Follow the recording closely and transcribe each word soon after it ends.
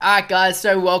Alright guys,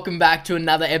 so welcome back to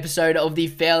another episode of the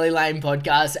Fairly Lame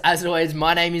podcast. As always,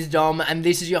 my name is Dom and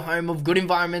this is your home of good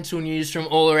environmental news from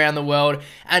all around the world.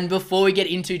 And before we get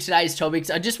into today's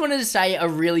topics, I just wanted to say a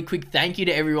really quick thank you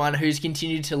to everyone who's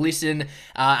continued to listen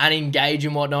and engage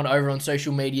and whatnot over on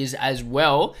social medias as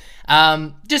well.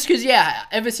 Just because,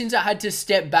 ever since I had to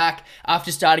step back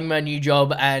after starting my new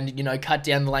job and, cut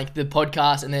down the length of the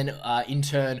podcast and then in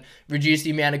turn reduce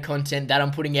the amount of content that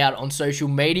I'm putting out on social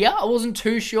media, I wasn't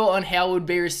too sure on how it would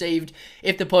be received,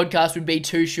 if the podcast would be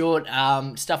too short,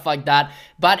 stuff like that.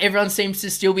 But everyone seems to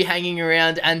still be hanging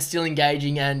around and still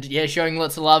engaging and, showing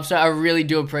lots of love. So I really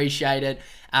do appreciate it.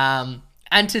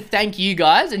 And to thank you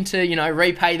guys and to,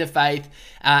 repay the faith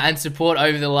and support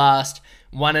over the last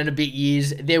 1.5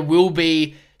 years. There will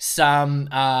be some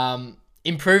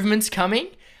improvements coming.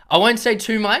 I won't say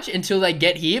too much until they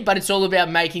get here, but it's all about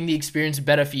making the experience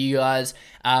better for you guys.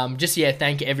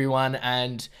 Thank everyone,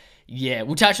 and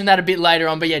we'll touch on that a bit later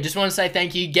on, but just want to say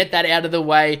thank you, get that out of the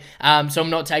way, so I'm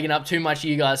not taking up too much of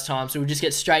you guys' time, so we'll just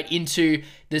get straight into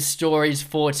the stories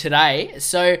for today.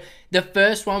 So the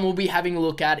first one we'll be having a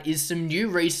look at is some new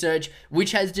research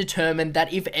which has determined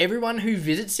that if everyone who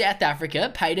visits South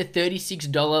Africa paid a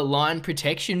 $36 lion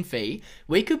protection fee,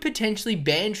 we could potentially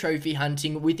ban trophy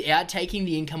hunting without taking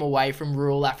the income away from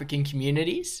rural African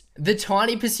communities. The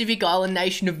tiny Pacific Island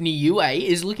nation of Niue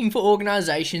is looking for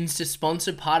organisations to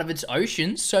sponsor part of its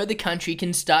oceans so the country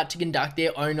can start to conduct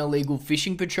their own illegal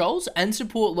fishing patrols and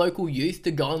support local youth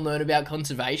to go and learn about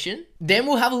conservation. Then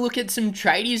we'll have a look at some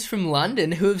tradies from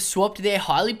London who have swapped their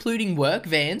highly polluting work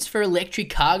vans for electric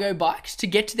cargo bikes to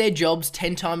get to their jobs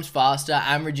 10 times faster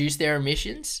and reduce their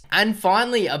emissions. And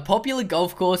finally, a popular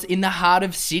golf course in the heart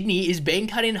of Sydney is being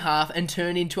cut in half and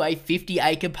turned into a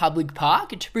 50-acre public park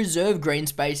to preserve green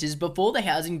spaces before the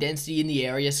housing density in the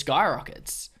area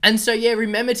skyrockets. And so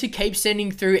remember to keep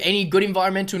sending through any good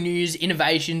environmental news,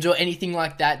 innovations, or anything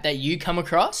like that that you come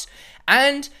across.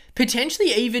 And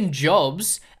potentially even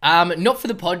jobs, not for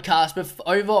the podcast, but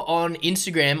over on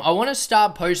Instagram. I want to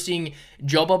start posting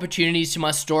job opportunities to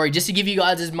my story just to give you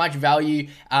guys as much value,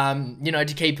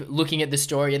 to keep looking at the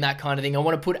story and that kind of thing. I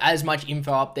want to put as much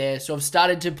info up there. So I've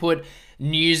started to put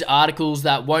news articles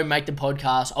that won't make the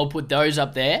podcast. I'll put those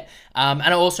up there. And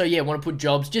I also, want to put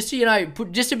jobs just to,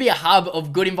 just to be a hub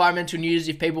of good environmental news.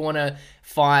 If people want to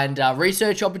find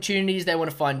research opportunities, they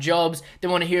want to find jobs, they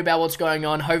want to hear about what's going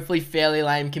on. Hopefully Fairly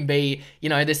Lame can be,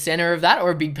 the center of that or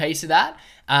a big piece of that.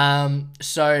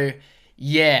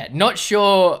 Not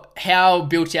sure how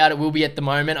built out it will be at the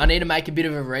moment. I need to make a bit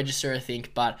of a register, I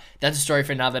think, but that's a story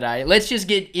for another day. Let's just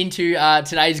get into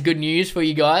today's good news for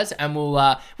you guys, and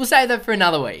we'll save that for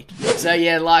another week. So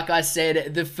like I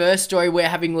said, the first story we're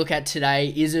having a look at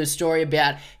today is a story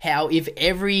about how if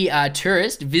every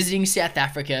tourist visiting South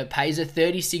Africa pays a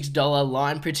 $36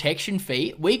 lion protection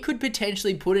fee, we could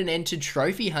potentially put an end to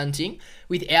trophy hunting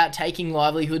without taking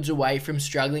livelihoods away from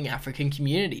struggling African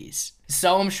communities.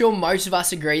 So I'm sure most of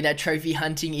us agree that trophy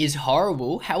hunting is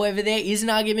horrible. However, there is an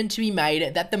argument to be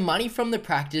made that the money from the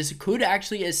practice could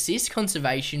actually assist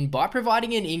conservation by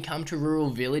providing an income to rural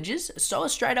villages, so a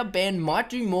straight up ban might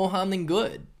do more harm than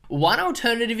good. One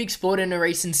alternative explored in a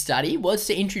recent study was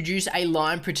to introduce a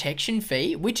lion protection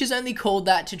fee, which is only called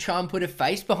that to try and put a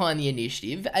face behind the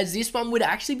initiative, as this one would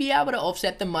actually be able to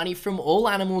offset the money from all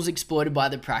animals exploited by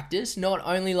the practice, not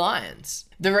only lions.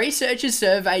 The researchers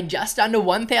surveyed just under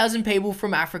 1,000 people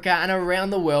from Africa and around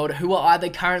the world who are either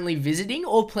currently visiting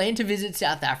or plan to visit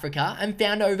South Africa, and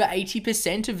found over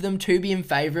 80% of them to be in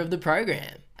favour of the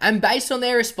program. And based on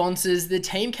their responses, the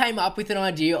team came up with an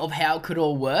idea of how it could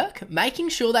all work, making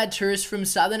sure that tourists from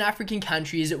southern African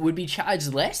countries would be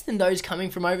charged less than those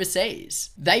coming from overseas.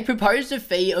 They proposed a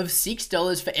fee of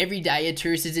 $6 for every day a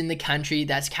tourist is in the country,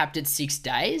 that's capped at 6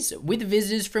 days, with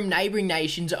visitors from neighbouring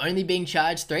nations only being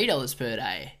charged $3 per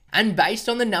day. And based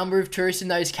on the number of tourists in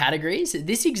those categories,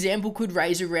 this example could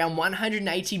raise around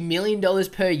 $180 million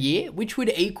per year, which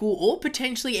would equal or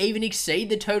potentially even exceed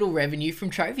the total revenue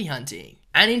from trophy hunting.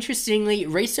 And interestingly,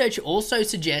 research also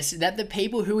suggests that the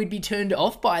people who would be turned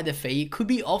off by the fee could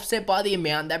be offset by the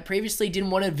amount that previously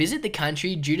didn't want to visit the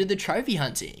country due to the trophy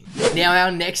hunting. Now,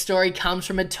 our next story comes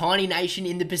from a tiny nation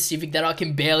in the Pacific that I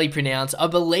can barely pronounce. I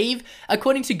believe,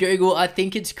 according to Google, I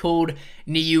think it's called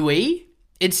Niue.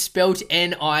 It's spelt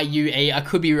Niue. I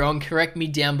could be wrong. Correct me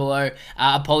down below.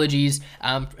 Apologies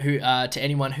to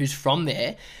anyone who's from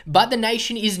there. But the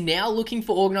nation is now looking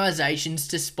for organisations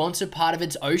to sponsor part of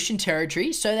its ocean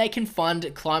territory so they can fund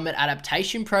climate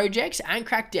adaptation projects and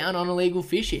crack down on illegal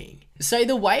fishing. So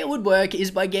the way it would work is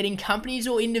by getting companies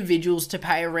or individuals to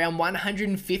pay around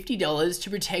 $150 to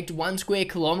protect 1 square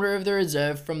kilometre of the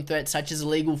reserve from threats such as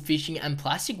illegal fishing and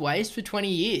plastic waste for 20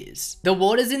 years. The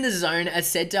waters in the zone are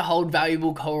said to hold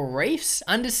valuable coral reefs,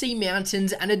 undersea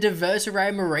mountains, and a diverse array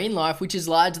of marine life which is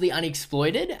largely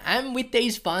unexploited, and with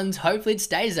these funds, hopefully it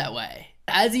stays that way.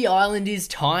 As the island is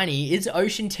tiny, its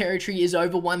ocean territory is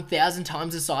over 1,000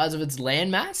 times the size of its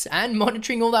landmass, and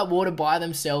monitoring all that water by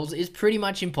themselves is pretty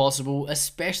much impossible,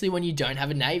 especially when you don't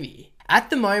have a navy.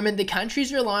 At the moment, the country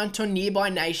is reliant on nearby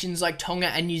nations like Tonga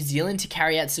and New Zealand to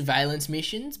carry out surveillance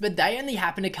missions, but they only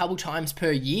happen a couple times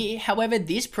per year. However,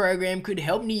 this program could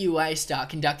help Niue start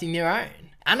conducting their own.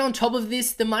 And on top of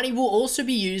this, the money will also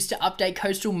be used to update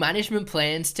coastal management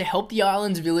plans to help the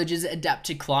island's villagers adapt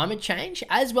to climate change,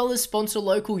 as well as sponsor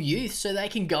local youth so they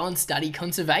can go and study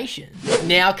conservation.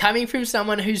 Now, coming from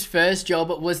someone whose first job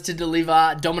was to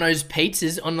deliver Domino's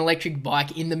pizzas on an electric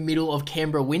bike in the middle of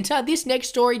Canberra winter, this next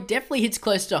story definitely hits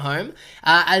close to home,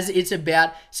 as it's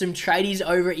about some tradies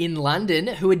over in London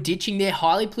who are ditching their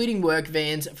highly polluting work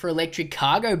vans for electric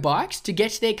cargo bikes to get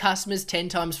to their customers 10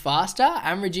 times faster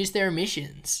and reduce their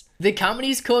emissions. The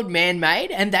company's called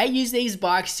Man-Made, and they use these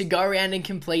bikes to go around and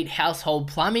complete household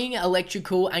plumbing,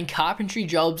 electrical, and carpentry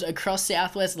jobs across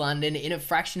southwest London in a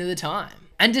fraction of the time.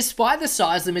 And despite the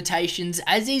size limitations,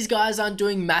 as these guys aren't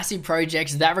doing massive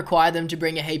projects that require them to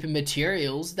bring a heap of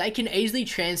materials, they can easily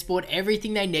transport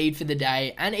everything they need for the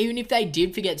day, and even if they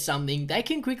did forget something, they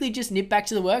can quickly just nip back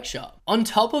to the workshop. On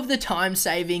top of the time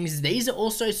savings, these are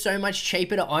also so much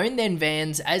cheaper to own than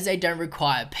vans, as they don't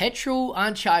require petrol,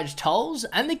 aren't charged tolls,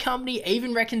 and the company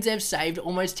even reckons they've saved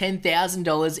almost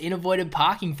 $10,000 in avoided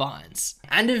parking fines.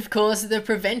 And of course, the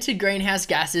prevented greenhouse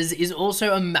gases is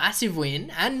also a massive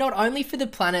win, and not only for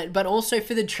the planet but also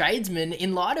for the tradesmen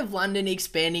in light of London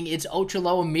expanding its ultra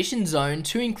low emission zone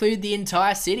to include the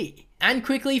entire city. And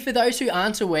quickly, for those who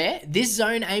aren't aware, this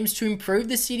zone aims to improve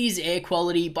the city's air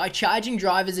quality by charging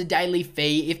drivers a daily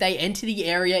fee if they enter the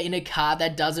area in a car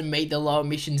that doesn't meet the low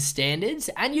emissions standards,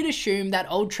 and you'd assume that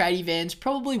old tradie vans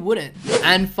probably wouldn't.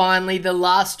 And finally, the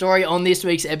last story on this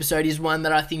week's episode is one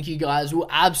that I think you guys will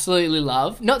absolutely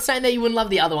love. Not saying that you wouldn't love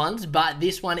the other ones, but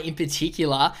this one in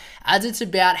particular, as it's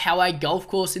about how a golf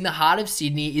course in the heart of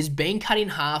Sydney is being cut in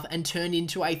half and turned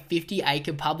into a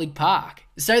 50-acre public park.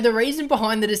 So the reason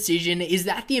behind the decision is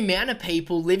that the amount of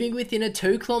people living within a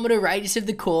 2-kilometre radius of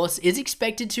the course is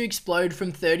expected to explode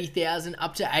from 30,000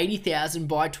 up to 80,000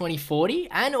 by 2040,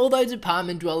 and all those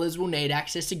apartment dwellers will need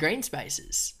access to green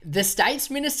spaces. The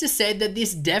State's minister said that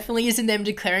this definitely isn't them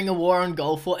declaring a war on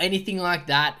golf or anything like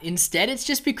that. Instead, it's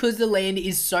just because the land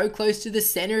is so close to the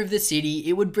centre of the city,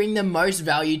 it would bring the most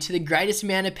value to the greatest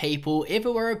amount of people if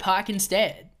it were a park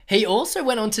instead. He also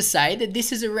went on to say that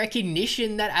this is a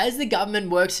recognition that as the government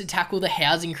works to tackle the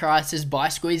housing crisis by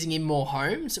squeezing in more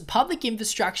homes, public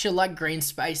infrastructure like green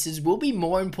spaces will be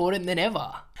more important than ever.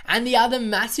 And the other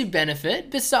massive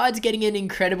benefit, besides getting an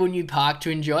incredible new park to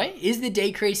enjoy, is the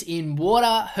decrease in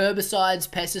water, herbicides,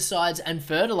 pesticides, and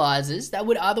fertilizers that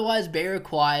would otherwise be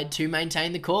required to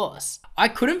maintain the course. I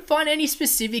couldn't find any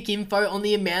specific info on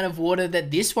the amount of water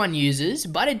that this one uses,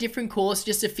 but a different course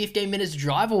just a 15 minutes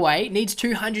drive away needs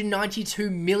 292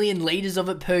 million litres of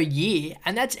it per year,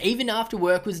 and that's even after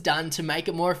work was done to make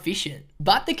it more efficient.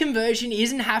 But the conversion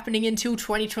isn't happening until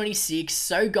 2026,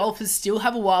 so golfers still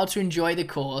have a while to enjoy the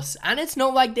course, and it's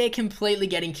not like they're completely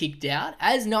getting kicked out,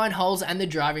 as 9 holes and the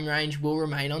driving range will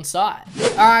remain on site.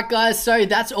 Alright guys, so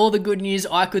that's all the good news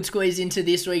I could squeeze into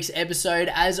this week's episode.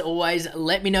 As always,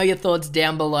 let me know your thoughts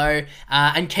down below,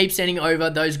 and keep sending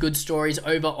over those good stories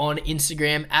over on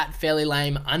Instagram at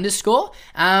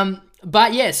fairlylame_.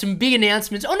 But yeah, some big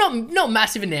announcements, or not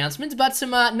massive announcements, but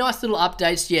some nice little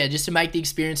updates, yeah, just to make the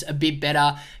experience a bit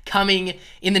better coming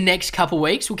in the next couple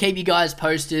weeks. We'll keep you guys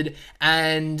posted,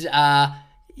 and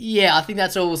yeah, I think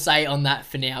that's all we'll say on that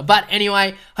for now. But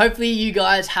anyway, hopefully you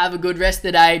guys have a good rest of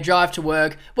the day, drive to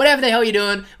work, whatever the hell you're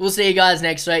doing. We'll see you guys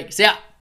next week. See ya!